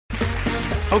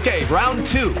Okay, round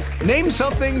two. Name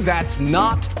something that's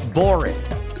not boring.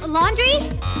 A laundry?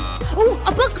 Ooh, a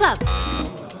book club.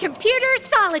 Computer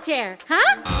solitaire,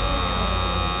 huh?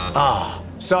 Ah,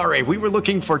 oh, sorry, we were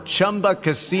looking for Chumba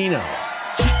Casino.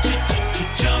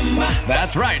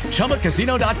 That's right,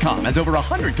 ChumbaCasino.com has over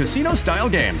 100 casino-style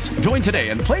games. Join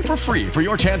today and play for free for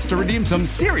your chance to redeem some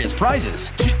serious prizes.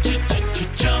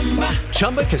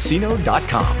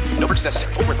 ChumbaCasino.com. No purchase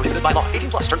necessary. Void where prohibited by law.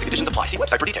 18+. Terms and conditions apply. See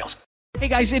website for details. Hey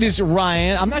guys, it is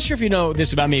Ryan. I'm not sure if you know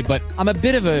this about me, but I'm a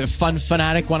bit of a fun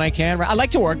fanatic when I can. I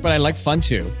like to work, but I like fun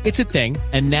too. It's a thing.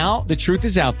 And now the truth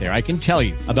is out there. I can tell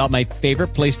you about my favorite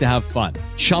place to have fun.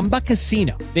 Chumba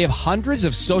Casino. They have hundreds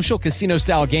of social casino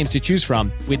style games to choose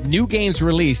from with new games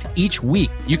released each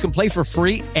week. You can play for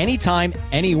free anytime,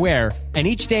 anywhere. And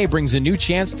each day brings a new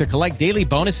chance to collect daily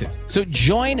bonuses. So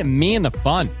join me in the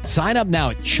fun. Sign up now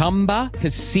at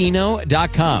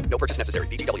ChumbaCasino.com. No purchase necessary.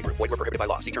 VGW. Void where prohibited by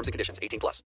law. See terms and conditions.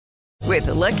 18+. With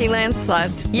the Lucky Land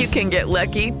Slots, you can get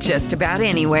lucky just about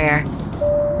anywhere.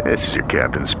 This is your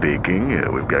captain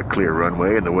speaking. We've got clear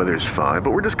runway and the weather's fine, but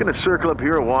we're just going to circle up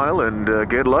here a while and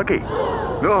get lucky.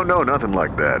 No, nothing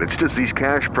like that. It's just these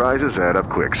cash prizes add up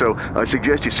quick. So I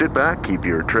suggest you sit back, keep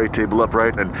your tray table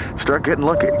upright, and start getting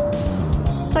lucky.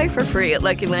 Play for free at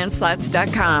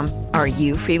LuckyLandSlots.com. Are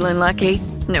you feeling lucky?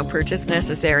 No purchase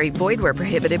necessary. Void where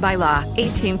prohibited by law.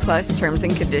 18+ terms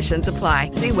and conditions apply.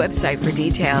 See website for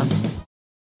details.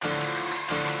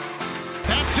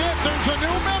 That's it. There's a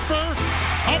new member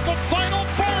of the Final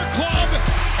Four Club,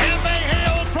 and they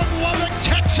hail from Lubbock,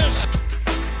 Texas.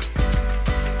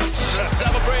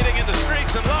 Celebrating in the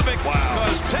streets in Lubbock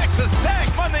because Texas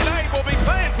Tech Monday night will be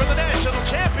playing for the national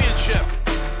championship.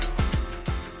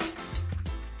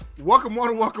 Welcome one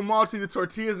and welcome all to the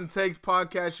Tortillas and Takes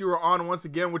podcast. You are on once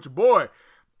again with your boy,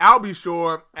 Albie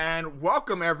Shore, and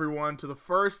welcome everyone to the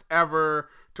first ever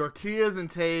Tortillas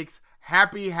and Takes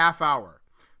Happy Half Hour.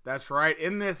 That's right,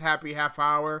 in this Happy Half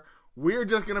Hour, we're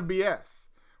just going to BS.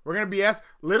 We're going to BS.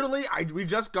 Literally, we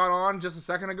just got on just a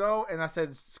second ago, and I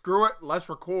said, screw it, let's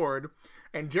record.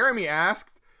 And Jeremy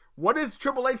asked, what does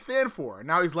Triple H stand for? And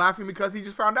now he's laughing because he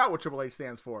just found out what Triple H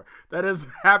stands for. That is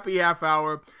Happy Half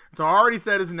Hour. So I already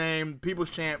said his name, People's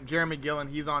Champ, Jeremy Gillen.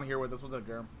 He's on here with us. What's up,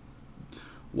 Jeremy?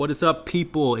 What is up,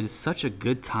 people? It is such a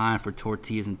good time for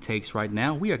Tortillas and Takes right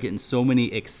now. We are getting so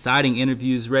many exciting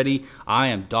interviews ready. I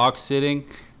am dog sitting.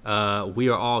 We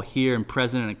are all here and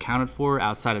present and accounted for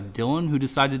outside of Dylan, who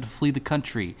decided to flee the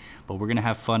country. But we're going to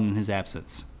have fun in his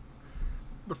absence.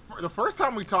 The first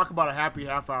time we talk about a happy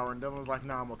half hour, and Dylan was like,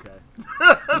 "No, I'm okay.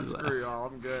 Screw y'all,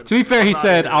 I'm good." To be fair, he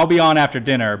said, "I'll be on after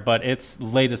dinner," but it's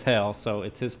late as hell, so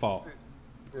it's his fault.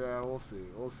 Yeah, we'll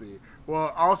see.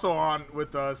 Well, also on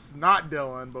with us, not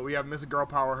Dylan, but we have Miss Girl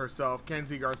Power herself,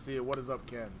 Kenzie Garcia. What is up,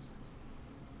 Kenz?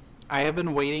 I have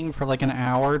been waiting for like an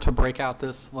hour to break out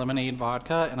this lemonade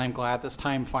vodka, and I'm glad this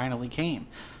time finally came.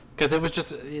 Because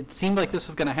it seemed like this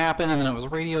was going to happen, and then it was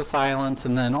radio silence,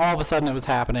 and then all of a sudden it was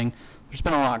happening. There's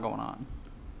been a lot going on.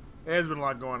 There's been a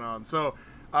lot going on. So,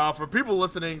 for people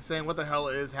listening, saying, what the hell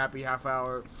is Happy Half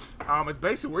Hour? It's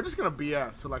basically, we're just going to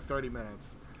BS for like 30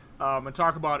 minutes and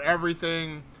talk about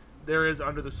everything there is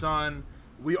under the sun.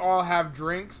 We all have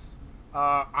drinks.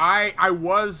 I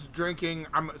was drinking,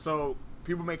 so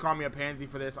people may call me a pansy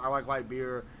for this. I like light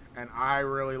beer, and I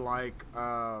really like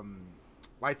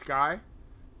Light Sky,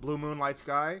 Blue Moon Light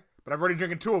Sky. But I've already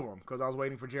drinking 2 of them because I was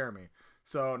waiting for Jeremy.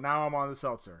 So now I'm on the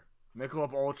seltzer.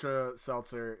 Michelob Ultra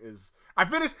Seltzer is... I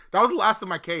finished... That was the last of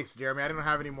my case, Jeremy. I didn't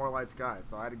have any more Light Sky,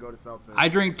 so I had to go to seltzer. I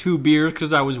drank 2 beers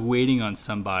because I was waiting on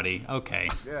somebody. Okay.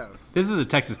 Yes. This is a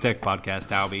Texas Tech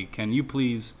podcast, Albie. Can you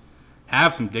please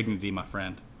have some dignity, my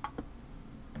friend?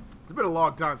 It's been a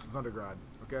long time since undergrad,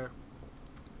 okay?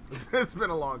 It's been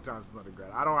a long time since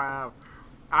undergrad. I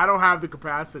don't have the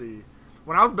capacity.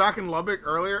 When I was back in Lubbock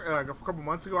earlier, like a couple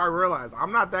months ago, I realized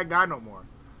I'm not that guy no more.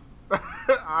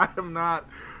 I am not...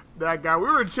 that guy. We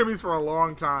were in Chimmy's for a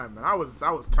long time, and I was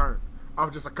turned. I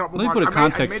was just a couple. Let me put a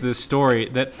context to this story.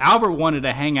 That Albert wanted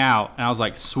to hang out, and I was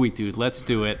like, "Sweet dude, let's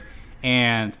do it."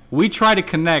 And we tried to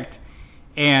connect,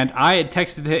 and I had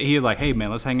texted him. He was like, "Hey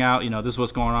man, let's hang out. You know, this is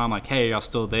what's going on." I'm like, "Hey, y'all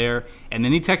still there?" And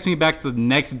then he texted me back to the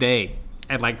next day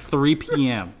at like 3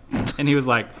 p.m. and he was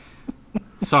like,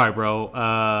 "Sorry, bro.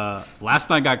 Last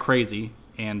night got crazy,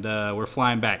 and we're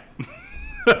flying back."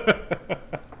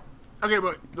 Okay,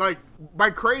 but, like, by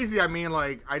crazy, I mean,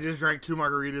 like, I just drank 2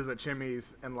 margaritas at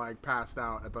Chimmy's and, like, passed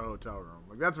out at the hotel room.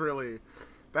 Like, that's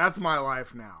my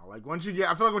life now. Like, I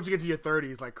feel like once you get to your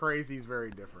 30s, like, crazy is very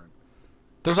different.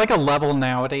 There's, like, a level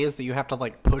nowadays that you have to,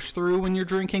 like, push through when you're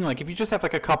drinking. Like, if you just have,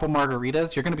 like, a couple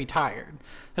margaritas, you're going to be tired.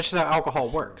 That's just how alcohol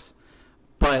works.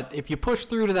 But if you push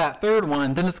through to that third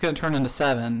one, then it's going to turn into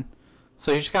 7.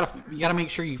 So you gotta make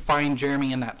sure you find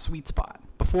Jeremy in that sweet spot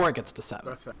before it gets to 7.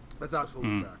 That's fact. That's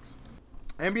absolutely facts.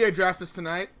 NBA draft is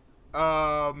tonight.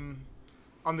 On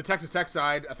the Texas Tech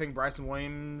side, I think Bryson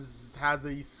Williams has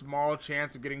a small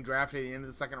chance of getting drafted at the end of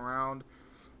the second round.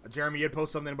 Jeremy had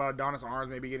posted something about Adonis Arms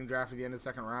maybe getting drafted at the end of the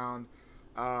second round.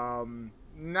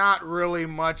 Not really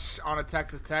much on a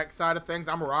Texas Tech side of things.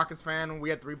 I'm a Rockets fan. We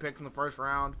had 3 picks in the first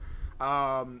round.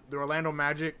 The Orlando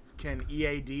Magic can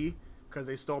EAD because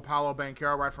they stole Paolo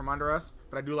Banchero right from under us.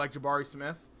 But I do like Jabari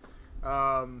Smith.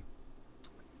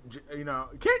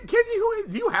 Kinsey,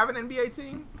 do you have an NBA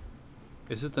team?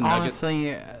 Is it the Nuggets?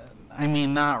 Honestly, I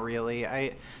mean, not really.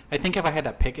 I think if I had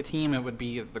to pick a team, it would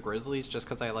be the Grizzlies, just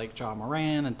because I like John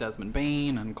Moran and Desmond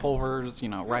Bain and Culver's,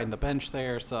 riding the bench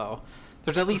there. So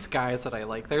there's at least guys that I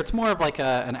like there. It's more of like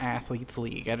an athletes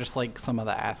league. I just like some of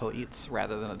the athletes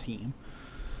rather than a team.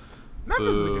 Memphis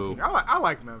is a good team. I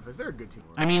like Memphis. They're a good team.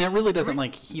 I mean, it really doesn't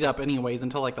heat up anyways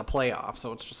until the playoffs.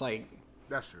 So it's just like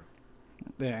that's true.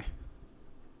 Yeah,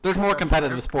 there's more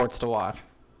competitive sports to watch.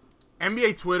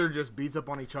 NBA Twitter just beats up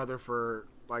on each other for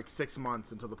 6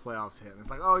 months until the playoffs hit. And it's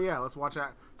like, oh yeah, let's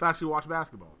actually watch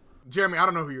basketball. Jeremy, I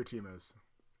don't know who your team is.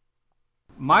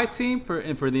 My team for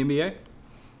the NBA?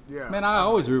 Yeah. Man, I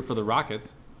always root for the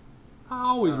Rockets.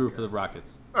 Root for the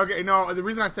Rockets. Okay, no, the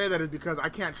reason I say that is because I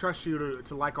can't trust you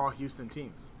to like all Houston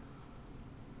teams.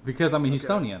 Because I'm a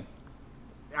Houstonian.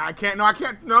 I can't. No, I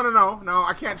can't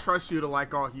trust you to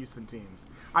like all Houston teams.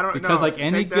 I don't. Because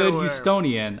any good away.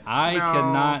 Houstonian, I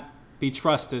cannot be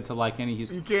trusted to like any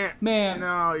Houston. You can't. Man.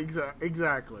 No,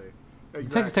 exactly.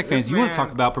 Texas Tech fans, you want to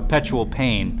talk about perpetual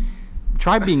pain.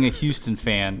 Try being a Houston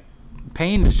fan.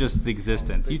 Pain is just the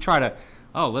existence. You try to,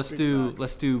 let's do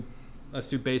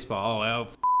baseball.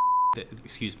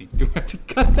 Excuse me. Do we have to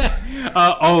cut that?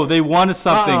 They won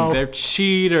something. Uh-oh. They're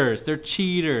cheaters.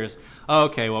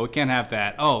 Okay, well, we can't have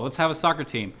that. Let's have a soccer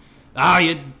team.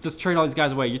 Let's trade all these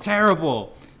guys away. You're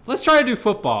terrible. Let's try to do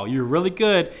football. You're really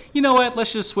good. You know what?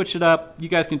 Let's just switch it up. You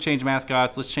guys can change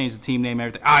mascots. Let's change the team name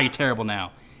and everything. You're terrible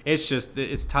now. It's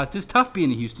tough. It's tough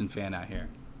being a Houston fan out here.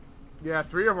 Yeah,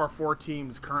 3 of our 4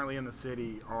 teams currently in the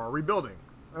city are rebuilding.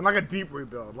 And a deep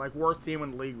rebuild. Worst team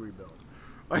in the league rebuild.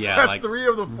 That's 3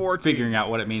 of the 4 teams. Figuring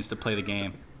out what it means to play the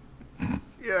game.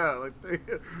 Yeah,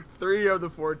 3 of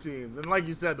the 4 teams. And like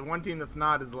you said, the one team that's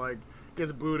not is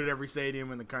gets booed at every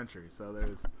stadium in the country. So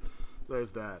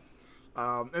there's that.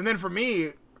 And then for me,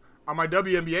 on my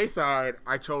WNBA side,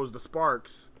 I chose the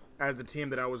Sparks as the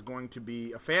team that I was going to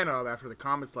be a fan of after the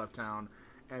Comets left town.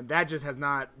 And that just has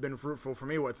not been fruitful for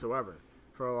me whatsoever.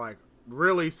 For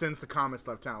really since the Comets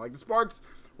left town. The Sparks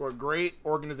were a great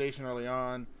organization early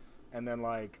on. And then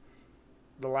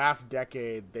the last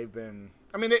decade they've been,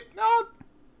 actually,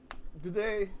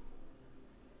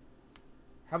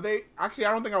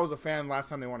 I don't think I was a fan last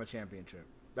time they won a championship.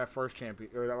 That last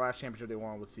championship they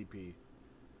won with CP.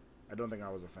 I don't think I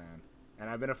was a fan. And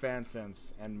I've been a fan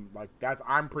since. And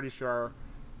I'm pretty sure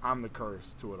I'm the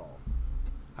curse to it all.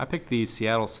 I picked the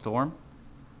Seattle Storm,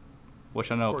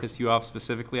 which I know will piss you off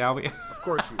specifically, Albie. Of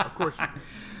course you.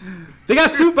 They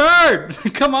got Sue Bird.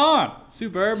 Come on. Sue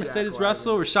Bird, Mercedes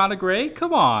Russell, Rashana Gray.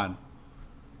 Come on.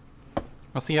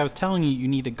 Well, see, I was telling you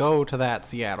need to go to that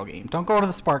Seattle game. Don't go to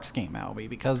the Sparks game, Albie,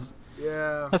 because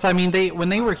when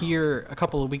they were here a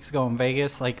couple of weeks ago in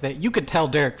Vegas, you could tell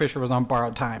Derek Fisher was on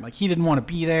borrowed time. He didn't want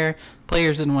to be there.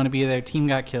 Players didn't want to be there. Team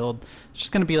got killed. It's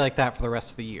just going to be like that for the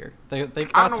rest of the year.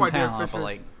 They've got some talent,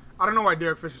 but I don't know why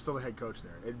Derek Fisher's still the head coach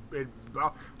there.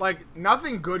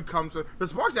 Nothing good comes. The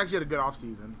Sparks actually had a good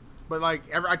offseason, but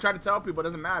I try to tell people it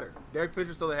doesn't matter. Derek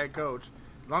Fisher's still the head coach.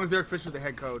 As long as Derek Fisher's the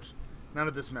head coach, none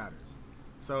of this matters.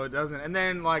 So it doesn't. And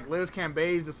then Liz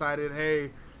Cambage decided, hey,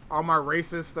 all my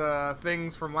racist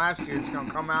things from last year is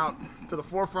gonna come out to the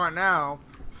forefront now.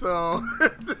 So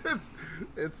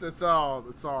it's all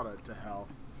to hell.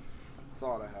 It's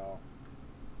all to hell.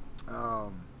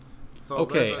 So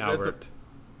okay, Albert.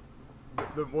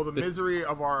 The misery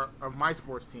of my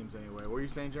sports teams anyway. What were you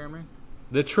saying, Jeremy?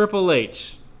 The Triple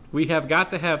H. We have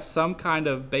got to have some kind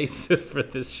of basis for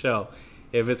this show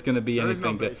if it's going to be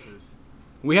anything good.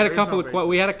 We had a couple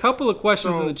of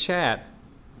questions in the chat.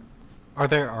 Are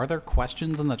there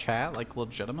questions in the chat,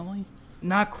 legitimately?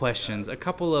 Not questions. A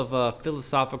couple of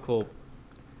philosophical.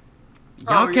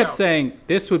 Y'all kept saying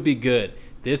this would be good.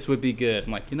 This would be good.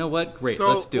 I'm like, you know what? Great,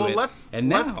 let's do it. Let's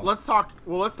talk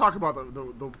about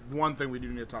the one thing we do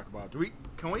need to talk about.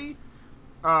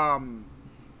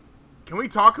 Can we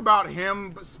talk about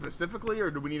him specifically,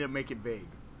 or do we need to make it vague?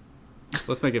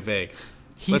 Let's make it vague.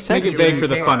 Let's make it vague for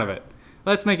the fun of it.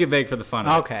 Let's make it vague for the fun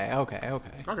of it. Okay. Okay.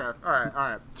 All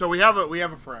right. So we have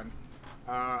a friend,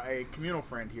 a communal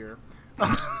friend here.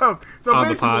 So on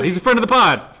the pod. He's a friend of the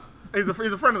pod. He's a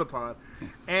friend of the pod.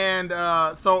 And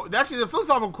so actually the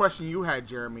philosophical question you had,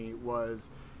 Jeremy,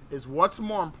 is what's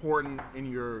more important in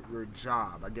your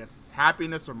job? I guess it's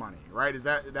happiness or money, right?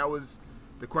 That was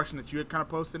the question that you had kind of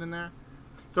posted in there?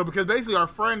 So because basically our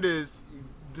friend is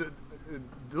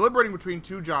deliberating between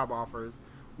two job offers.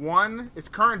 One, his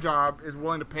current job is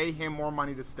willing to pay him more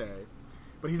money to stay,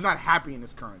 but he's not happy in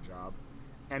his current job.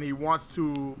 And he wants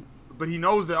to, but he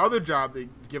knows the other job that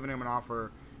is giving him an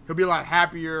offer, he'll be a lot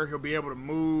happier. He'll be able to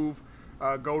move,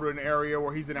 go to an area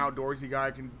where he's an outdoorsy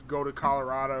guy, can go to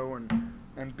Colorado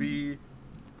and be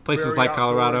places like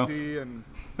Colorado. And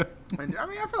I mean,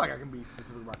 I feel like I can be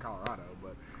specific about Colorado,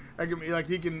 but I can be like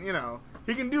he can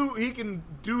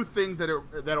do things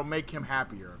that'll make him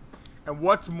happier. And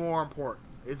what's more important?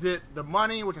 Is it the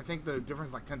money, which I think the difference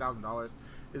is like $10,000?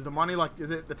 Is the money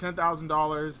is it the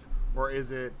 $10,000, or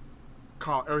is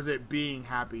it being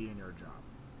happy in your job?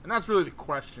 And that's really the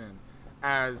question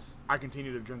as I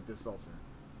continue to drink this seltzer.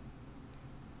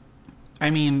 I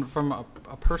mean, from a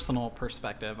personal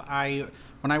perspective,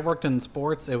 when I worked in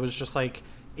sports, it was just like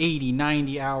 80,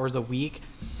 90 hours a week,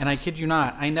 and I kid you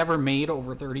not, I never made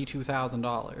over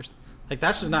 $32,000. Like,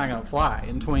 that's just not going to fly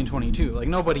in 2022. Like,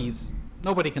 nobody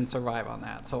can survive on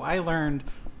that. So I learned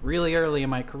really early in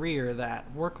my career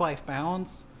that work-life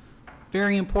balance,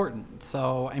 very important.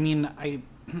 So, I mean,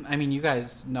 you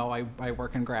guys know I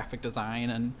work in graphic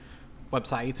design and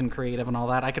websites and creative and all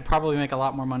that. I could probably make a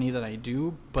lot more money than I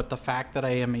do, but the fact that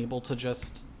I am able to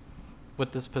just,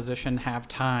 with this position, have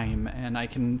time and I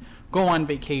can go on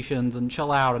vacations and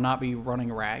chill out and not be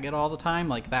running ragged all the time,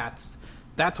 like that's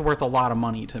worth a lot of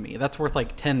money to me. That's worth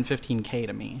like 10, 15K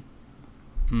to me.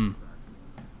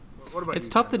 What about it's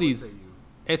you, tough man? that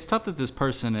it's tough that this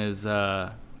person is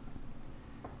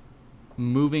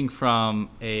moving from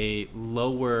a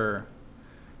lower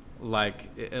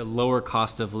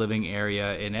cost of living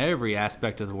area in every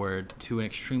aspect of the word to an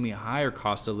extremely higher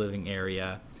cost of living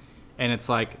area, and it's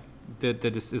like that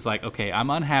is like, okay, I'm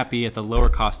unhappy at the lower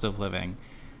cost of living.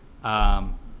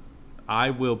 I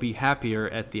will be happier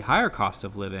at the higher cost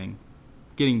of living,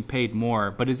 getting paid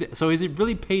more. But is it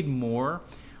really paid more?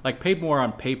 Like paid more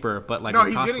on paper, but like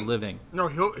the cost of living. No,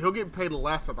 he'll get paid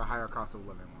less at the higher cost of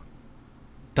living one.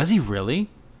 Does he really?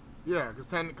 Yeah,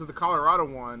 because the Colorado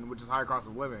one, which is higher cost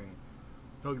of living,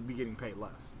 he'll be getting paid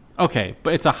less. Okay,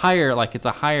 but it's a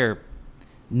higher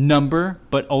number,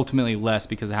 but ultimately less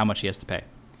because of how much he has to pay.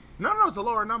 No, it's a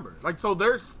lower number. Like, so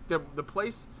there's the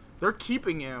place, they're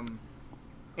keeping him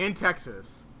in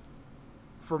Texas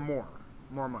for more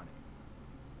money.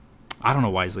 I don't know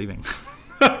why he's leaving.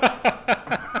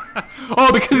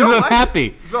 Oh, because he's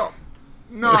unhappy. So,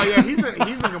 no, yeah, he's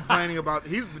been complaining about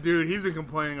he's been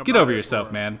complaining about. Get over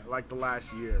yourself, man. Like the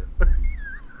last year.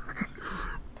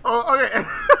 Oh, okay.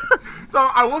 So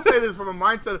I will say this from a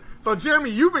mindset. So Jeremy,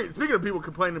 you've been speaking of people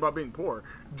complaining about being poor.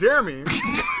 Jeremy,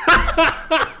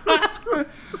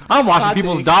 I'm watching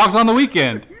people's dogs on the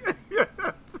weekend. Yes.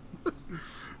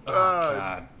 Oh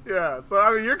God. Yeah, so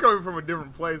I mean, you're coming from a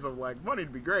different place of like money to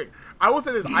be great. I will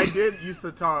say this: I did used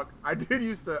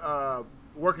to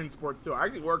work in sports too. I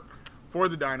actually worked for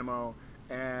the Dynamo,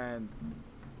 and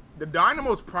the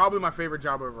Dynamo is probably my favorite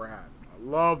job I've ever had. I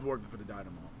loved working for the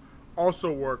Dynamo.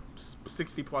 Also worked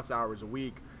 60 plus hours a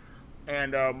week,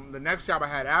 and the next job I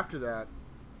had after that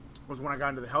was when I got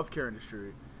into the healthcare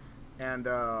industry, and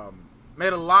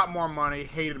made a lot more money.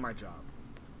 Hated my job.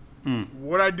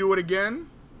 Would I do it again?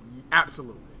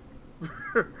 Absolutely.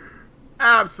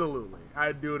 Absolutely.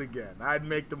 I'd do it again. I'd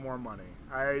make the more money.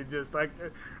 I just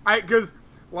because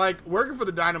working for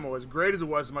the Dynamo, as great as it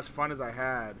was, as much fun as I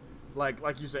had, like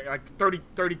you say, like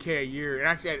 30K a year, and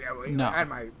actually I had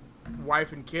my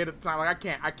wife and kid at the time. Like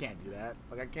I can't do that.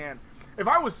 Like I can't. If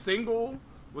I was single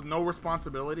with no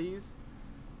responsibilities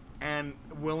and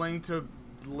willing to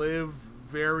live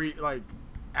very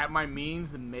at my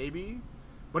means, then maybe.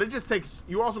 But it just takes.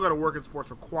 You also got to work in sports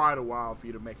for quite a while for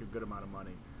you to make a good amount of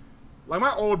money. Like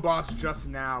my old boss just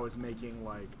now is making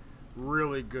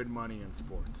really good money in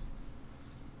sports.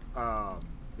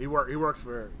 He works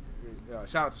for.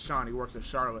 Shout out to Sean. He works in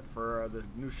Charlotte for the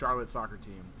new Charlotte soccer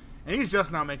team, and he's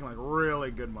just now making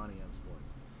really good money in sports.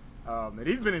 And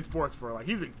he's been in sports for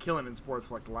he's been killing in sports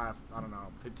for the last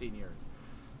 15 years.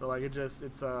 So it's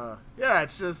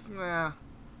just.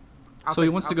 So he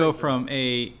wants to go from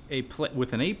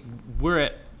we're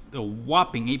at a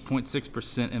whopping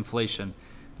 8.6% inflation.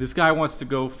 This guy wants to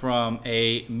go from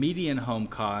a median home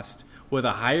cost with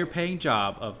a higher paying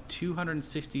job of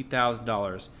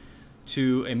 $260,000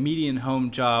 to a median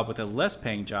home job with a less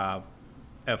paying job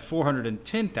at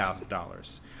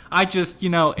 $410,000. I just,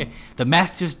 the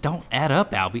math just don't add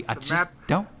up, Albie.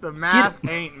 The math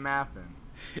ain't mathing.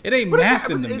 It ain't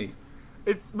mathing to me.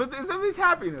 But it's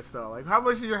happiness though. Like, how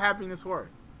much is your happiness worth?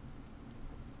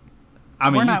 I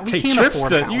mean,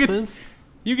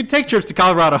 you can take trips to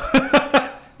Colorado.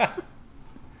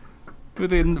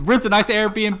 Rent a nice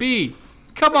Airbnb.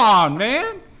 Come on,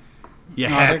 man. Yeah,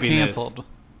 happiness. They're canceled.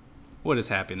 What is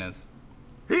happiness?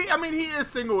 He is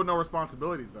single with no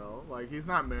responsibilities though. Like, he's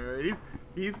not married.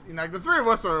 He's like, the three of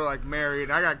us are like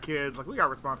married. I got kids. Like, we got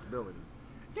responsibilities.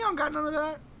 He don't got none of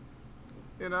that.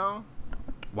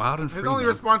 Wild and free. His only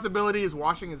responsibility is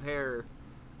washing his hair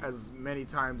as many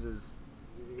times as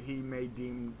he may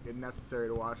deem it necessary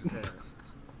to wash his hair.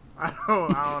 I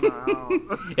don't know.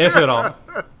 If at all.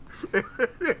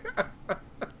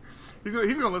 He's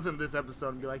gonna listen to this episode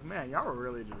and be like, "Man, y'all were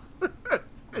really just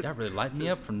y'all really light me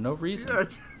up for no reason." Yeah,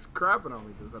 just crapping on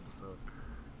me this episode.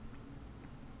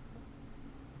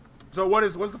 So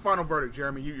what's the final verdict,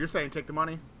 Jeremy? You're saying take the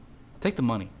money? Take the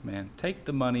money, man. Take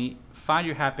the money. Find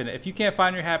your happiness. If you can't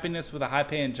find your happiness with a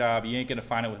high-paying job, you ain't gonna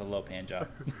find it with a low-paying job.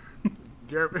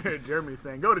 Jeremy's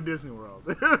saying, go to Disney World.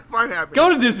 Find happiness.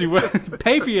 Go to Disney World.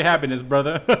 Pay for your happiness,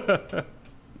 brother.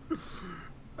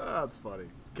 That's funny.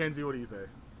 Kenzie, what do you think?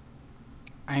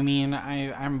 I mean,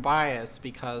 I'm biased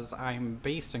because I'm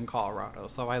based in Colorado,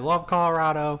 so I love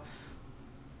Colorado.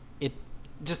 It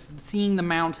just seeing the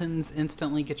mountains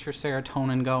instantly gets your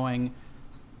serotonin going.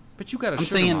 But you got a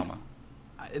sugar mama.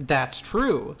 That's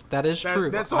true. That is true.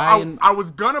 I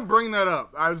was gonna bring that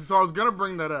up. I was gonna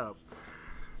bring that up.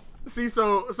 See,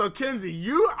 so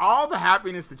Kenzie, all the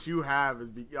happiness that you have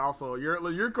is also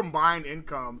your combined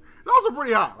income is also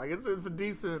pretty high. Like, it's a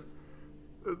decent.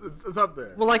 It's up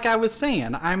there. Well, like I was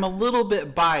saying, I'm a little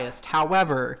bit biased.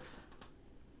 However,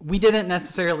 we didn't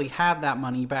necessarily have that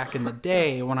money back in the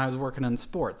day when I was working in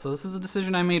sports. So this is a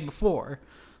decision I made before.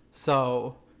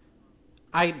 So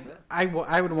I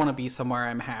would want to be somewhere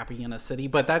I'm happy in a city,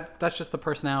 but that's just the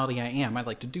personality I am. I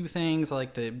like to do things.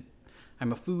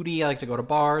 I'm a foodie. I like to go to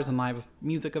bars and live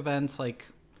music events. Like,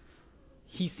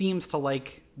 he seems to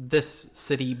like this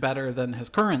city better than his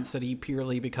current city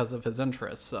purely because of his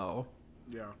interests. So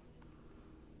yeah.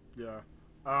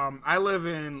 I live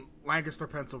in Lancaster,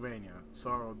 Pennsylvania,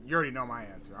 so you already know my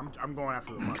answer. I'm going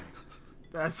after the money.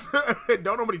 That's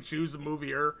don't nobody choose to move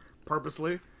here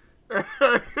purposely.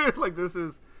 Like,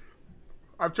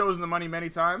 I've chosen the money many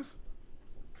times,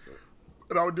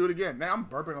 but I would do it again. Man, I'm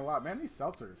burping a lot, man. These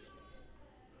seltzers.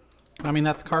 I mean,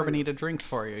 that's carbonated drinks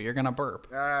for you. You're gonna burp.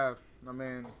 I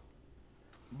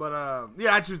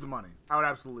choose the money. I would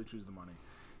absolutely choose the money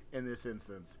in this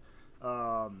instance.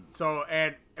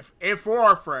 If for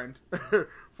our friend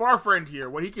here,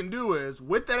 what he can do is,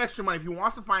 with that extra money, if he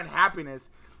wants to find happiness,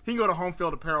 he can go to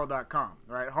homefieldapparel.com.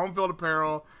 Right? Homefield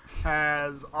Apparel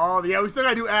has all the. Yeah, we still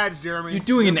gotta do ads, Jeremy. You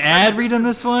doing an ad read on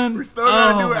this one? We still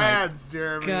gotta do ads,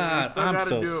 Jeremy. God, I'm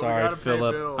so sorry,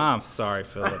 Philip. I'm sorry,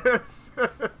 Philip.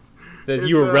 That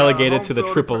you were relegated to the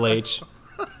Triple H.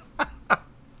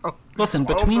 Listen,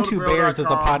 Between Two Bears is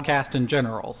a podcast in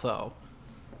general, so.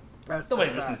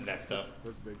 Nobody listens to that stuff.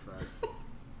 That's big facts.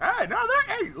 Hey,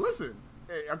 listen.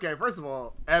 Hey, okay, first of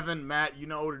all, Evan, Matt, you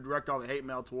know who to direct all the hate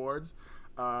mail towards.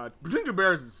 Between Two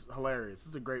Bears is hilarious.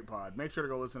 It's a great pod. Make sure to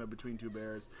go listen to Between Two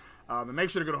Bears. And make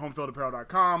sure to go to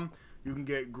homefieldapparel.com. You can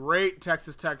get great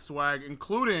Texas Tech swag,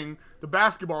 including the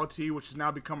basketball tee, which has now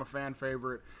become a fan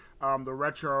favorite. The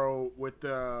retro with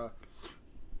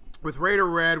Raider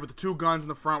Red, with the two guns in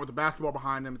the front, with the basketball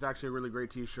behind them. It's actually a really great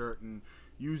t-shirt. And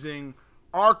using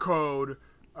our code,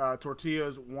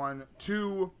 Tortillas12,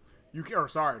 Tortillas12,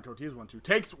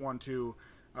 Takes12,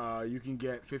 you can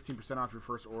get 15% off your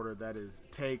first order. That is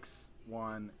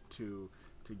Takes12 to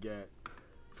get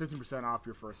 15% off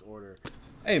your first order.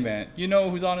 Hey, man, you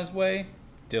know who's on his way?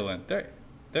 Dylan. There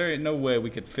ain't no way we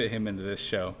could fit him into this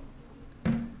show.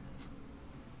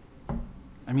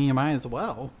 I mean, you might as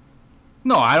well.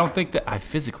 No, I don't think that. I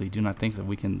physically do not think that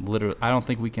we can I don't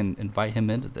think we can invite him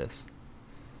into this.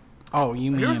 Oh,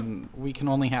 you mean we can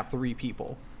only have 3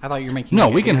 people? I thought you were making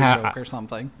we can have joke or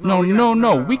something.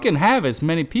 No. We can have as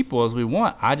many people as we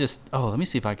want. Let me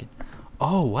see if I can.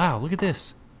 Oh, wow, look at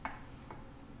this.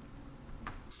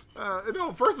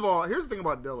 First of all, here's the thing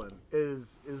about Dylan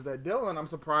is that Dylan, I'm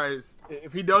surprised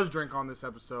if he does drink on this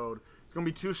episode, it's gonna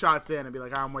be 2 shots in and be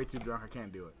like, I'm way too drunk, I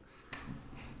can't do it.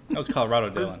 That was Colorado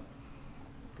Dylan.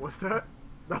 What's that?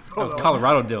 That was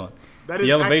Colorado Dylan. The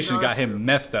elevation got him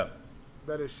messed up.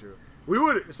 That is true. We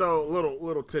would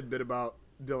little tidbit about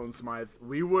Dylan Smythe,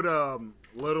 we would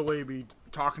literally be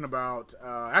talking about.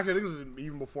 Actually, I think this is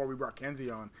even before we brought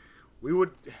Kenzie on. We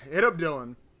would hit up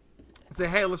Dylan and say,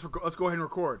 "Hey, let's go ahead and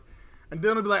record." And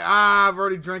Dylan would be like, "I've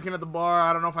already drinking at the bar.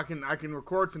 I don't know if I can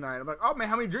record tonight." I'm like, "Oh man,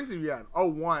 how many drinks have you had?" "Oh,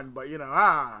 one, but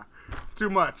it's too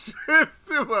much. It's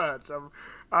too much."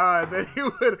 Then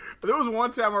there was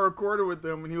one time I recorded with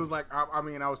him, and he was like,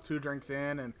 I was 2 drinks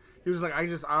in, and he was like,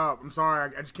 I'm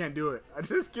sorry, I just can't do it. I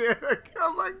just can't. I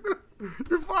was like,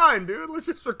 "You're fine, dude. Let's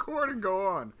just record and go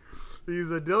on."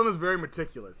 Dylan is very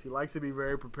meticulous. He likes to be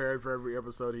very prepared for every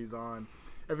episode he's on.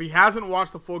 If he hasn't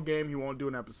watched the full game, he won't do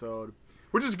an episode,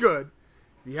 which is good.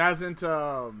 If he hasn't,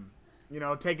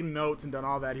 taken notes and done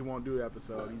all that, he won't do the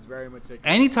episode. He's very meticulous.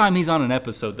 Anytime he's on an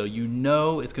episode, though, you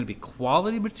know it's going to be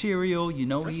quality material. You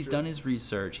know he's done his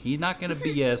research. He's not going to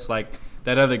BS like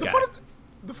that other guy.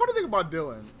 The funny thing about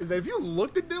Dylan is that if you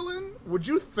looked at Dylan, would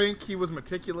you think he was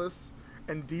meticulous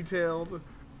and detailed?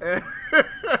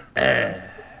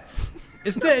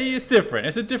 It's different.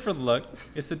 It's a different look.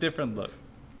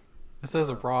 This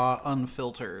is raw,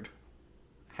 unfiltered,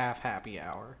 half happy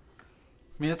hour. I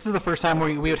mean, this is the first time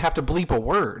we would have to bleep a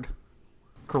word.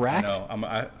 Correct?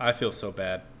 I feel so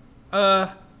bad.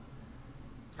 Have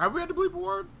we had to bleep a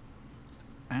word?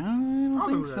 I don't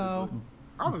think so.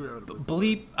 I don't think we had to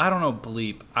bleep. I don't know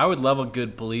bleep. I would love a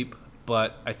good bleep,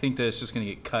 but I think that it's just going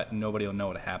to get cut and nobody will know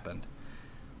what happened.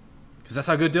 Because that's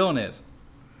how good Dylan is.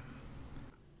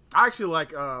 I actually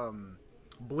like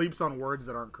bleeps on words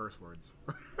that aren't curse words.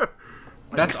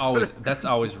 That's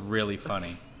always really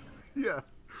funny. Yeah.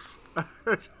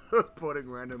 Just putting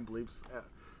random bleeps at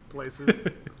places.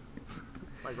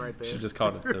 Like right there. Should just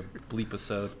call it the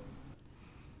Bleepisode.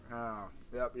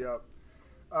 Yep.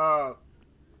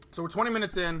 So we're 20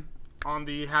 minutes in on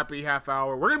the happy half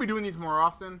hour. We're going to be doing these more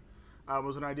often. It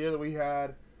was an idea that we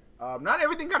had. Not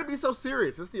everything got to be so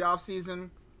serious. It's the off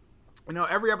season.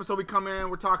 Every episode we come in,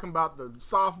 we're talking about the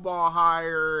softball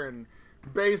hire and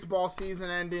baseball season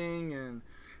ending, and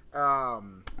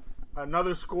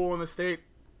another school in the state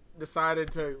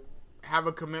decided to have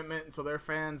a commitment, so their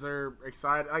fans are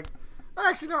excited.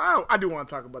 I do want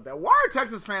to talk about that. Why are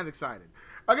Texas fans excited?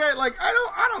 Okay,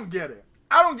 I don't get it.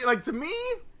 To me,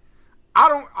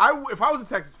 if I was a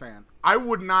Texas fan, I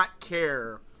would not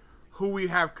care who we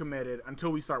have committed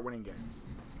until we start winning games.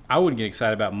 I wouldn't get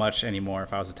excited about much anymore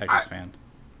if I was a Texas fan.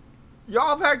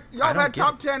 Y'all have had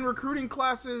top 10 recruiting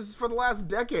classes for the last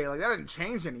decade. That didn't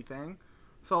change anything.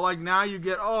 So now you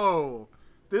get,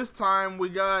 this time we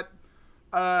got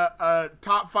a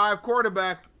top 5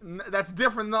 quarterback. That's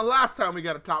different than the last time we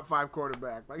got a top 5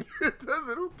 quarterback. It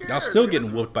doesn't. Who cares? Y'all still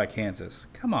getting whooped by Kansas.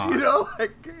 Come on.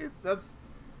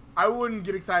 I wouldn't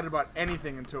get excited about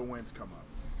anything until wins come up.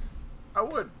 I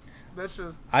would. That's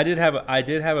just. I did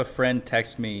have a friend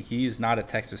text me. He's not a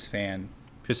Texas fan,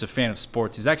 just a fan of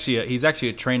sports. He's actually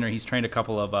a trainer. He's trained a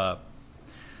couple of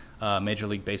Major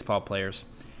League Baseball players,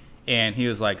 and he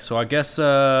was like, "So I guess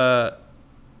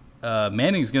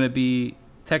Manning's gonna be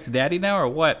Tex Daddy now, or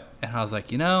what?" And I was like,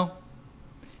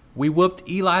 we whooped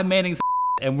Eli Manning's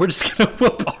and we're just gonna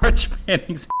whoop Arch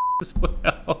Manning's as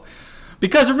well.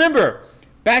 Because remember.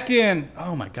 Back in,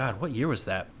 oh my God, what year was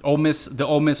that? The Ole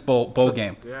Miss bowl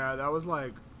game. Yeah, that was I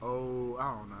don't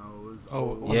know.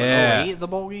 Was it 08, the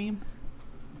bowl game?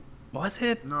 Was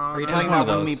it? No. Are you talking about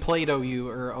when we played OU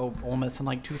or Ole Miss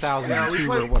in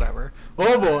 2002 or whatever?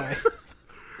 Oh boy.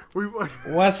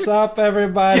 What's up,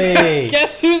 everybody?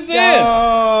 Guess who's in?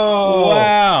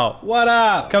 Wow. What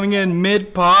up? Coming in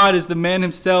mid-pod is the man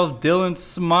himself, Dylan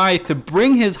Smythe, to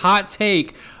bring his hot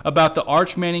take about the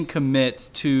Arch Manning commits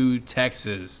to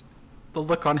Texas. The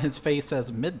look on his face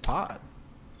says mid-pod.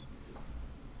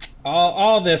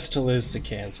 All this to lose to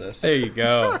Kansas. There you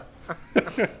go.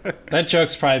 That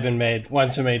joke's probably been made one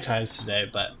too many times today,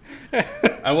 but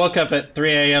I woke up at 3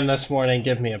 a.m. this morning.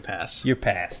 Give me a pass. You're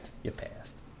passed.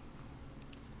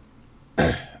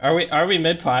 Are we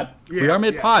mid-pod? Yeah, we are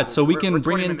mid-pod, so we can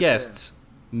bring in guests.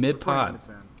 Mid-pod.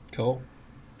 Cool.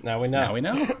 Now we know.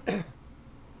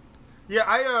 Yeah,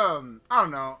 I don't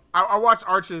know. I watched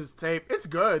Arch's tape. It's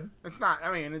good. It's not.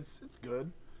 It's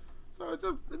good. So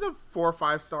it's a 4 or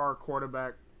 5 star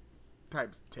quarterback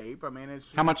type tape. It's.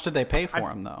 How much did they pay for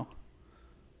him though?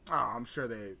 Oh, I'm sure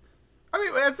they.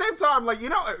 At the same time,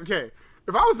 okay,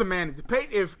 if I was the man,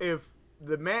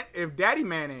 if Daddy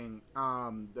Manning,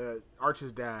 the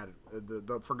Arch's dad,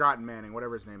 the forgotten Manning,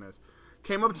 whatever his name is,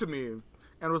 came up to me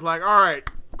and was like, "All right,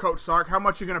 Coach Sark, how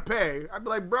much you gonna pay?" I'd be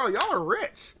like, "Bro, y'all are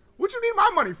rich. What you need my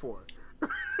money for?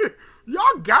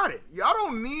 Y'all got it. Y'all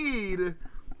don't need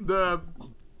the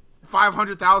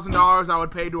 $500,000 I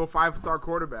would pay to a 5-star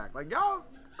quarterback. Y'all,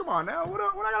 come on now. What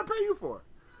I gotta pay you for?"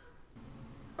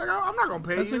 Like, I'm not gonna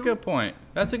pay That's you. a good point.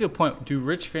 That's a good point.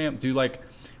 Do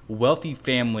wealthy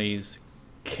families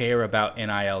care about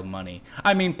NIL money?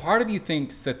 I mean, part of you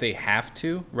thinks that they have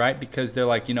to, right? Because they're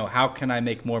like, how can I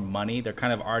make more money? They're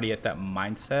kind of already at that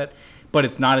mindset, but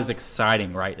it's not as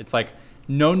exciting, right? It's like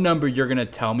no number you're going to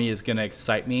tell me is going to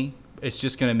excite me. It's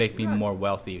just going to make me more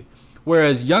wealthy.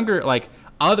 Whereas younger, like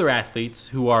other athletes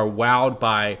who are wowed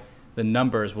by the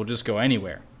numbers will just go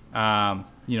anywhere. A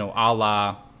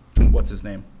la, what's his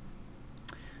name?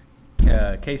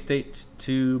 K-State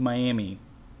to Miami.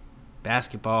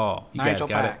 Basketball. You Nigel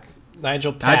guys got Pack. it.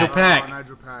 Nigel Pack.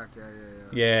 Nigel Pack.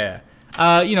 Yeah.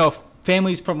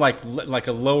 Families from like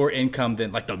a lower income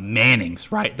than like the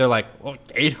Mannings, right? They're like, well,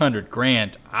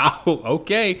 $800,000. Oh,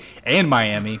 okay. And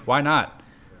Miami, why not?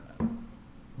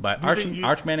 But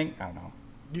Arch Manning, I don't know.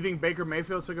 Do you think Baker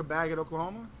Mayfield took a bag at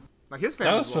Oklahoma? Like his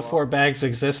family. That was before bags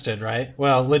existed, right?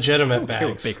 Well, legitimate bags.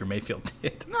 What Baker Mayfield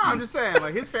did. No, I'm just saying,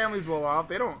 like his family's well off.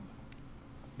 They wouldn't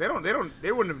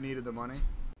have needed the money.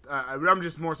 I'm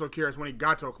just more so curious when he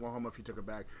got to Oklahoma if he took a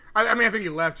bag. I mean, I think he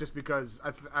left just because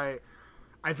I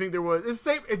think there was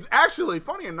it's actually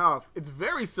funny enough. It's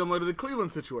very similar to the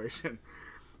Cleveland situation,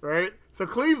 right? So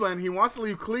Cleveland, he wants to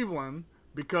leave Cleveland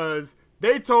because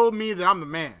they told me that I'm the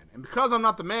man, and because I'm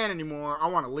not the man anymore, I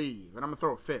want to leave and I'm gonna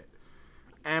throw a fit.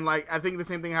 And like I think the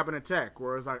same thing happened at Tech,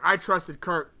 where it's like I trusted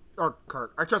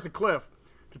I trusted Cliff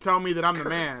to tell me that I'm the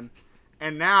man.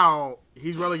 And now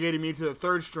he's relegating me to the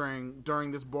third string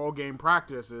during this bowl game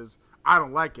practices. I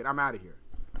don't like it. I'm out of here.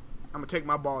 I'm gonna take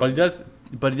my ball. But he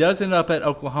does end up at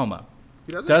Oklahoma.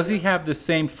 Does he have the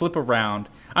same flip around?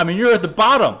 I mean, you're at the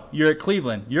bottom. You're at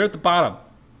Cleveland. You're at the bottom.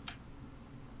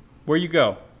 Where you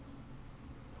go?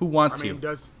 Who wants you?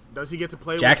 Does he get to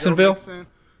play Jacksonville? with Joe Mixon?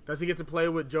 Does he get to play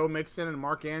with Joe Mixon and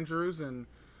Mark Andrews and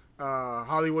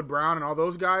Hollywood Brown and all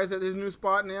those guys at his new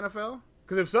spot in the NFL?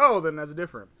 Because if so, then that's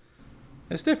different.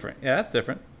 It's different. Yeah, that's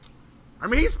different. I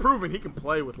mean, he's proven he can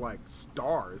play with, like,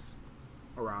 stars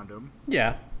around him.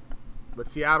 Yeah. But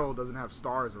Seattle doesn't have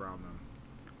stars around them,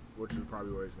 which is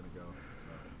probably where he's going to go.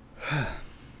 So.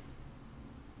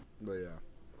 But, yeah.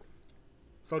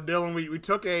 So, Dylan, we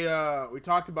took we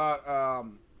talked about,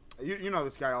 you know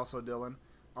this guy also, Dylan,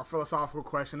 our philosophical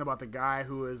question about the guy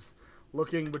who is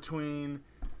looking between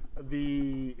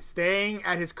the staying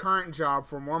at his current job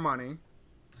for more money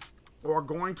or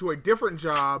going to a different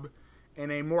job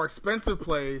in a more expensive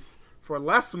place for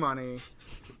less money.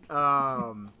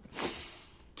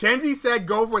 Kenzie said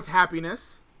go with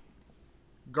happiness.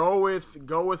 Go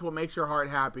with what makes your heart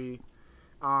happy,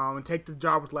 and take the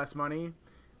job with less money.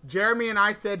 Jeremy and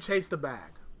I said chase the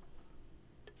bag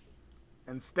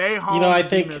and stay home. I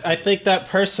think that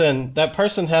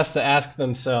person has to ask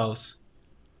themselves,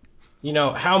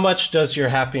 how much does your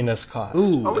happiness cost?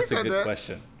 Ooh, that's a good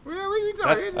question.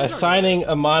 Assigning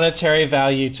a monetary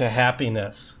value to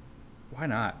happiness. Why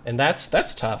not? And that's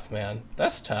tough, man.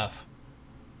 That's tough.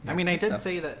 I mean, I did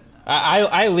say that.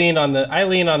 I lean on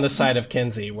the side of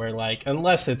Kinsey, where like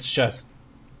unless it's just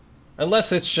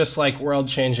like world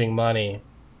changing money,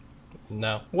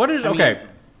 no.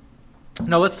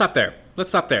 No, let's stop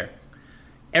there.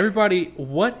 Everybody,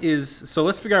 so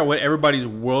let's figure out what everybody's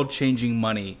world changing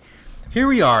money. Here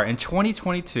we are in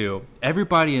 2022.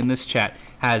 Everybody in this chat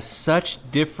has such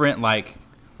different, like,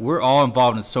 we're all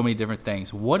involved in so many different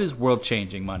things. What is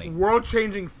world-changing money?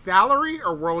 World-changing salary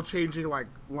or world-changing, like,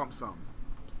 lump sum?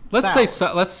 Let's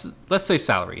say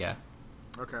salary, yeah.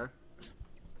 Okay.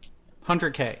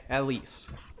 100K at least.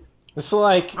 It's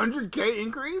like 100K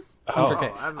increase?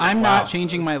 100K. I'm not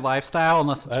changing my lifestyle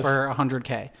unless it's for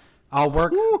 100K. I'll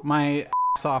work my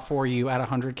ass off for you at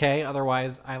 100K.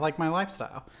 Otherwise, I like my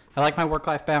lifestyle. I like my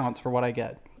work-life balance for what I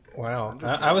get. Wow.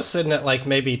 I was sitting at like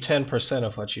maybe 10%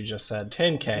 of what you just said.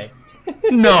 10K.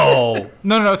 No,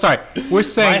 sorry. We're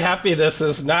saying my happiness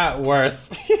is not worth.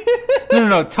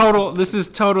 No. Total. This is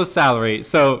total salary.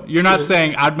 So you're not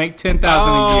saying I'd make $10,000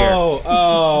 a year.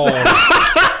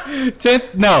 Oh. 10.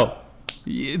 No.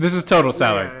 This is total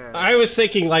salary. Yeah. I was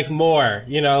thinking like more.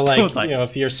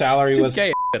 If your salary was.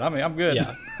 I mean, I'm good.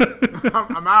 Yeah.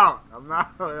 I'm out.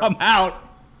 I'm out.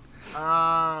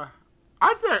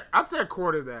 I'd say a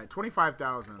quarter of that.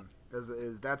 25,000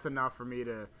 is that's enough for me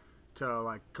to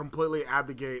like completely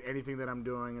abdicate anything that I'm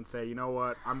doing and say, you know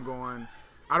what, I'm going.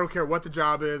 I don't care what the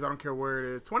job is. I don't care where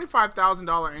it is.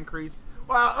 $25,000 increase.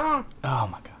 Well, oh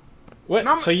my god.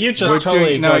 What? So you just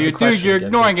totally you're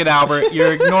ignoring it, Albert.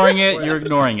 You're ignoring it. You're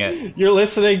ignoring it. You're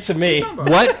listening to me.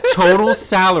 What total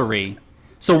salary?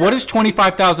 So what is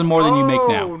 $25,000 more than you make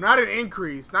now? Oh, not an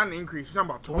increase. Not an increase. You're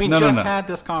talking about 20. We just had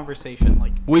this conversation.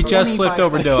 Like we just flipped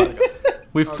over to it.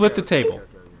 We flipped the table.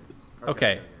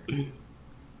 Okay.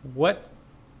 What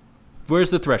Where's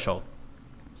the threshold?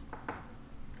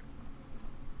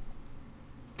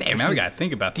 Damn, man, we gotta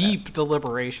think about deep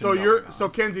deliberation. So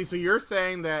Kenzie, so you're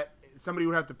saying that somebody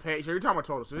would have to pay. So you're talking about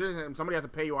total. So you're saying somebody has to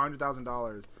pay you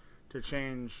 $100,000 to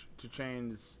change.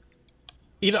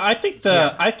 You know, I think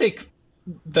the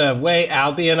way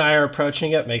Albie and I are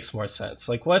approaching it makes more sense.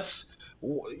 Like,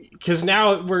 because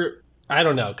now I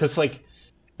don't know, because like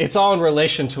it's all in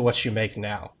relation to what you make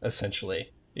now,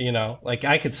 essentially. You know, like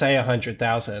I could say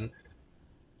 100,000,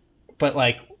 but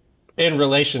like in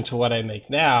relation to what I make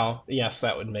now, yes,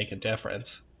 that would make a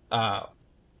difference.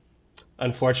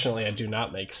 Unfortunately, I do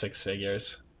not make six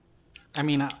figures. I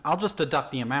mean, I'll just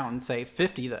deduct the amount and say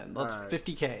 50 then. Let's right.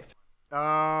 50K.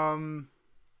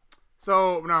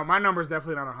 So no, my number is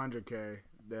definitely not 100K.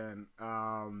 Then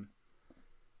I'm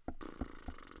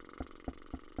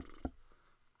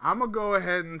gonna go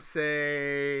ahead and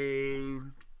say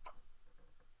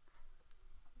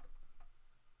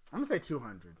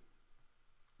 200.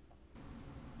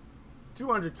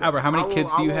 200K. Albert, how many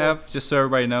kids do you have? Just so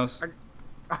everybody knows.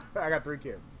 I got 3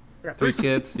 kids. Three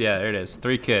kids? Yeah, there it is.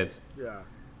 3 kids. Yeah.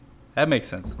 That makes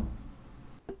sense.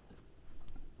 I'm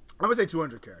gonna say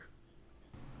 200K.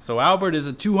 So Albert is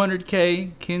at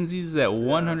 200K. Kinsey's at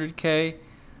 100K.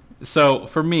 So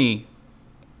for me,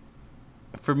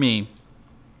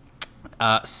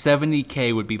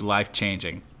 70K would be life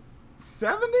changing.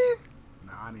 70?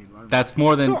 No, I need. That's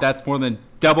more than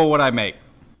double what I make.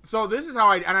 So this is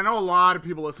how and I know a lot of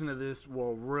people listening to this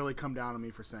will really come down on me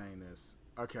for saying this.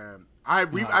 Okay, I've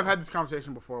had this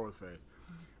conversation before with Faye,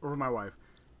 or with my wife,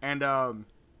 and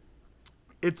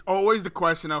it's always the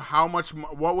question of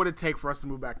what would it take for us to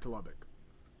move back to Lubbock.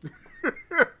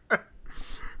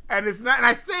 And it's not, and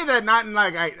I say that not in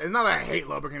like it's not that I hate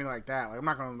Lubbock or anything like that. Like I'm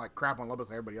not gonna like crap on Lubbock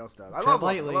like everybody else does. I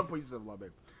love pieces of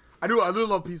Lubbock. I do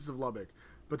love pieces of Lubbock,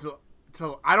 but to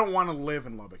I don't want to live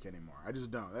in Lubbock anymore. I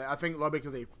just don't. I think Lubbock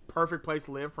is a perfect place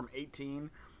to live from 18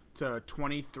 to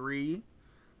 23,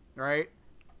 right?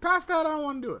 Past that, I don't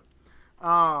want to do it.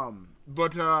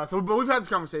 But we've had this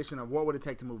conversation of what would it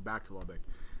take to move back to Lubbock,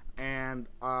 and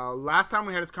last time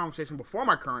we had this conversation before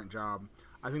my current job,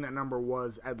 I think that number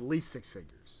was at least 6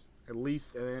 figures, at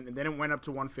least, and then it went up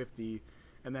to 150,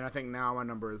 and then I think now my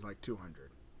number is like 200.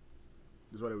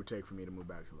 Is what it would take for me to move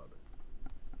back to Lubbock.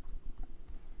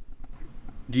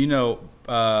 Do you know,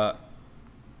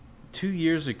 2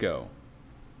 years ago,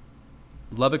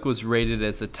 Lubbock was rated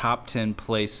as a top 10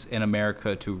 place in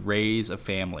America to raise a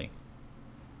family.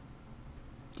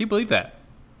 Can you believe that?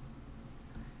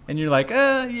 And you're like,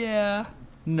 yeah,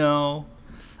 no.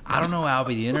 I don't know, Albie.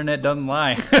 The internet doesn't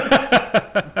lie.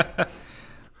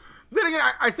 Then again,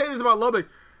 I say this about Lubbock.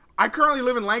 I currently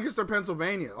live in Lancaster,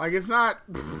 Pennsylvania. Like, it's not...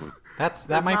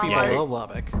 that might be below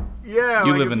Lubbock. Yeah,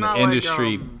 you live in the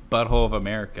industry butthole of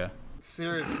America.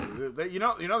 Seriously, you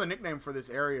know the nickname for this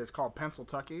area is called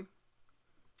Pennsyltucky.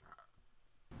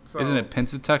 So, isn't it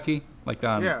Pennsyltucky? Like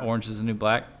on Orange is the New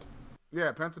Black?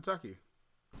 Yeah, Pennsyltucky.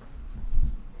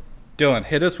 Dylan,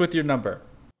 hit us with your number.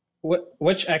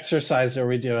 Which exercise are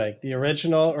we doing? The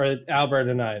original or Albert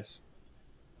and I's?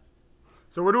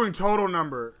 So we're doing total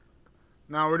number.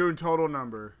 Now we're doing total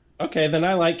number. Okay, then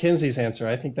I like Kinsey's answer.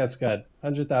 I think that's good.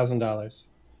 $100,000.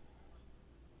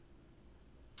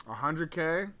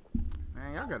 100K?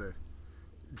 Man, y'all gotta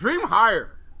dream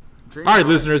higher. All right,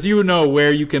 listeners, you know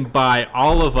where you can buy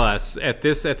all of us. At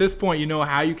this point, you know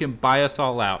how you can buy us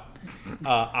all out.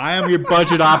 I am your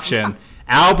budget option.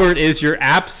 Albert is your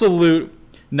absolute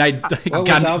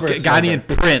Ghanaian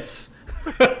prince.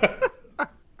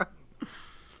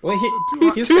 Well,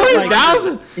 he's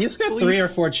 200,000. He's got 3 or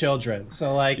 4 children,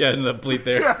 so like. Yeah, in the bleep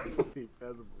there. Yeah, bleep.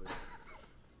 That's a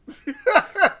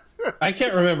bleep. I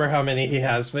can't remember how many he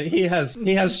has, but he has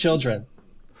children.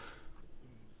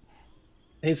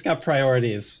 He's got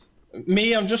priorities.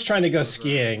 Me, I'm just trying to go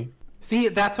skiing. See,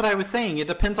 that's what I was saying. It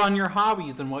depends on your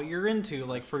hobbies and what you're into.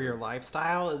 Like, for your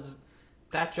lifestyle,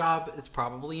 that job is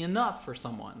probably enough for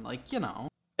someone. Like, you know.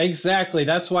 Exactly.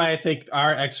 That's why I think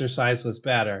our exercise was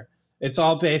better. It's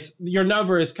all your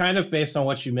number is kind of based on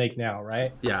what you make now,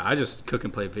 right? Yeah, I just cook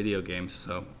and play video games,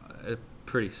 so it's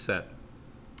pretty set.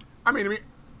 I mean,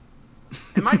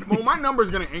 and my number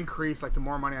is going to increase like the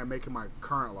more money I make in my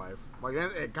current life. Like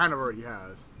it kind of already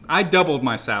has. I doubled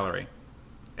my salary,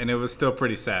 and it was still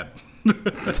pretty sad.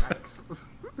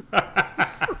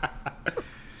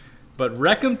 But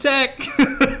Recom Tech.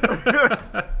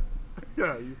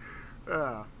 Yeah.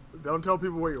 Don't tell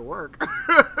people where you work.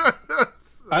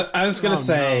 I was gonna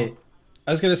say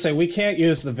we can't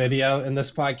use the video in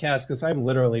this podcast because I'm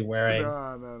literally wearing.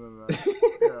 No.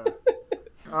 Yeah.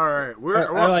 All right,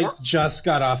 I just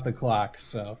got off the clock,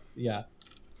 so yeah.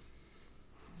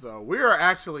 So we are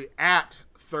actually at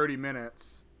 30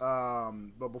 minutes.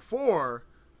 But before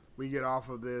we get off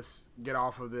of this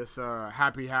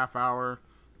happy half hour,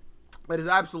 it has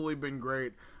absolutely been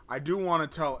great. I do want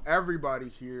to tell everybody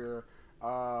here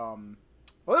a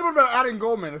little bit about Adam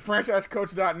Goldman at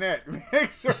franchisecoach.net.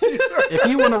 Make sure if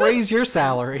you want to raise your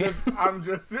salary. I'm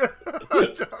just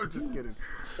kidding.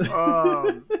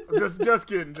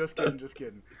 Just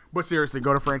kidding. But seriously,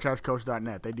 go to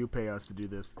franchisecoach.net. They do pay us to do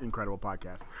this incredible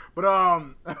podcast. But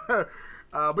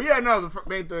yeah, no.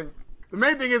 The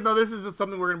main thing is, no. This is just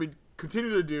something we're going to be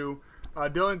continue to do.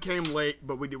 Dylan came late,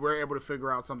 but we were able to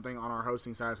figure out something on our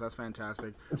hosting side, so that's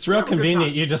fantastic. It's real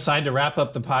convenient. You decide to wrap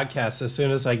up the podcast as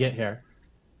soon as I get here.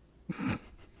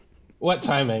 What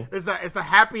timing? It's the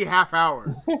happy half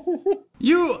hour.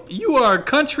 You are a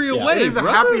country away, it is the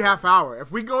brother. happy half hour.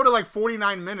 If we go to like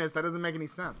 49 minutes, that doesn't make any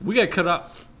sense. We got cut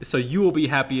up, so you will be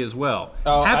happy as well.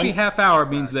 Oh, half hour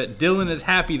means that Dylan is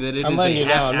happy that it is a half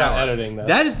hour. I'm not editing this.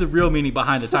 That is the real meaning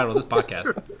behind the title of this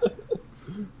podcast.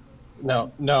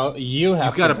 No, you have.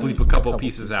 You've got to bleep a couple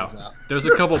pieces out. There's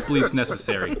a couple bleeps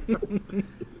necessary.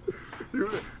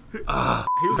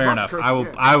 Fair enough. I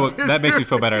will. That makes me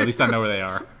feel better. At least I know where they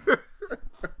are.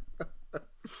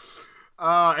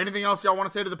 Anything else y'all want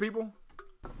to say to the people?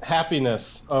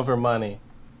 Happiness over money.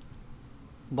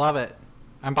 Love it.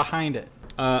 I'm behind it.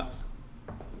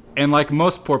 And like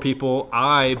most poor people,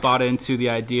 I bought into the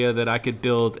idea that I could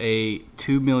build a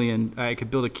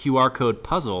QR code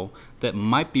puzzle that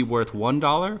might be worth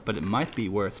 $1, but it might be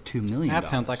worth $2 million. That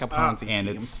sounds like a Ponzi scheme.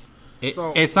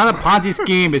 And it's not a Ponzi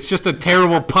scheme. It's just a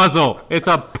terrible puzzle. It's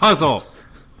a puzzle.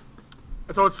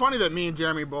 So it's funny that me and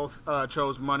Jeremy both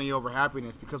chose money over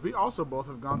happiness because we also both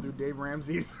have gone through Dave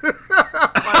Ramsey's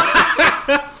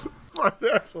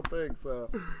financial thing. So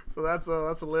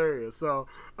that's hilarious. So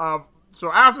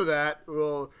after that,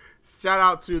 we'll shout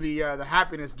out to the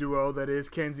happiness duo that is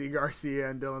Kenzie Garcia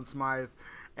and Dylan Smythe,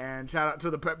 and shout out to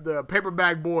the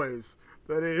Paperback Boys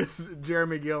that is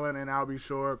Jeremy Gillen and Albie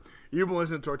Shore. You've been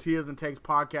listening to Tortillas and Takes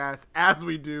podcast as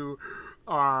we do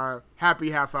our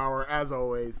happy half hour. As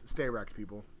always, stay wrecked,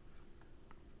 people.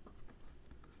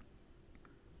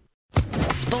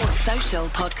 Sports Social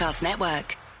Podcast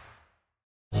Network.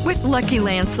 With Lucky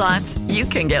Land Slots, you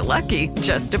can get lucky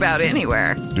just about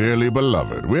anywhere. Dearly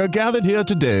beloved, we are gathered here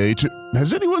today to...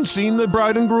 Has anyone seen the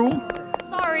bride and groom?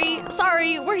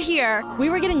 Sorry, we're here. We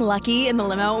were getting lucky in the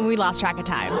limo and we lost track of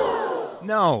time.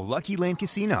 No, Lucky Land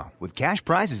Casino, with cash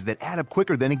prizes that add up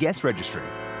quicker than a guest registry.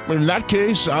 In that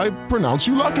case, I pronounce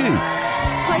you lucky.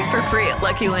 Play for free at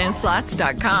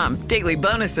LuckyLandSlots.com. Daily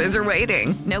bonuses are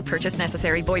waiting. No purchase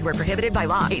necessary. Void where prohibited by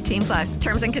law. 18+.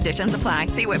 Terms and conditions apply.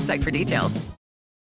 See website for details.